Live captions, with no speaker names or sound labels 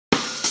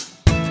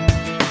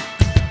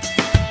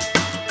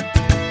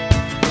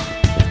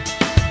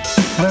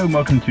Hello and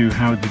welcome to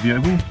Howard's Review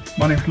Oval.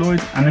 My name's Lloyd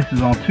and this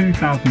is our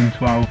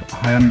 2012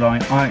 Hyundai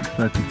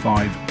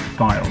ix35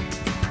 Style.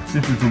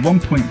 This is the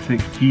 1.6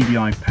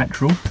 GDI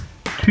petrol,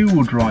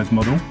 two-wheel drive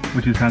model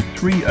which has had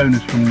 3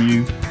 owners from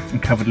new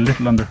and covered a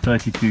little under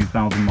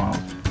 32,000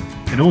 miles.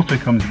 It also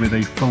comes with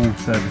a full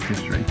service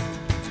history.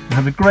 It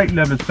has a great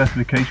level of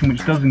specification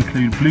which does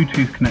include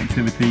Bluetooth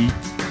connectivity,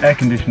 air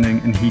conditioning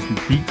and heated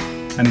seats,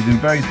 and is in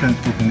very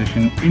sensible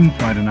condition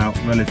inside and out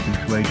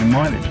relative to age and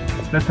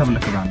mileage. Let's have a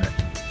look around it.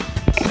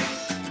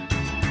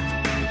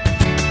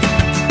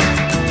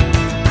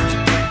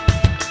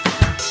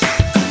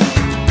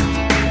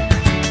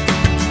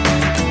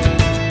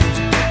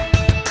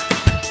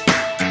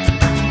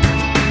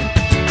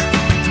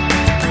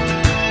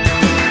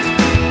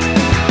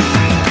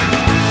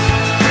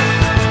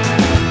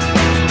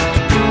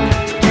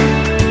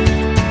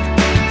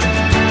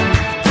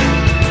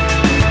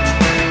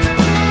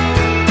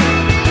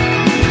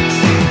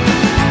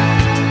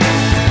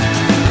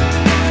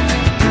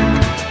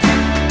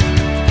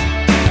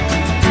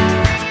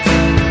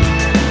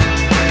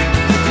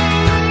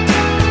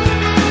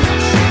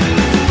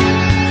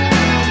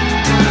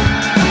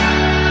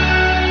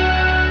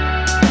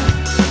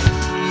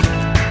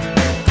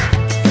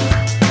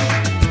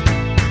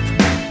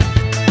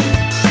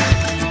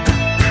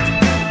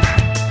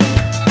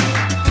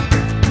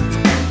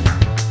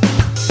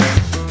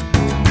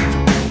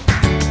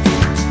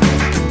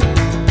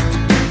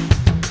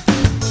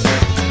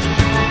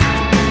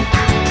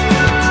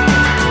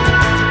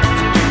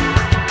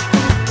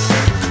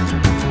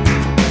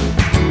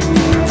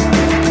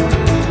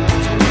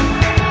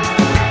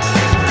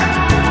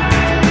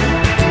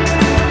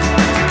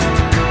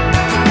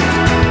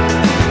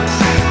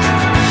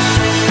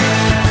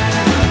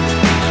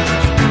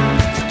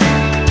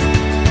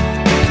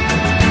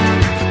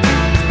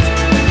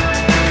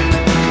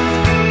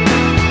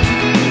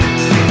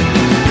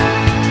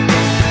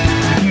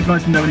 If you'd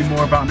like to know any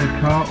more about this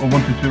car or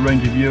wanted to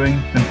arrange a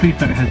viewing, then please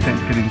don't hesitate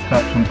to get in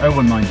touch on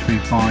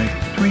 01935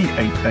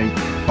 388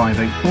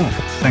 584.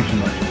 Thanks so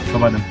much. Bye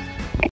bye then.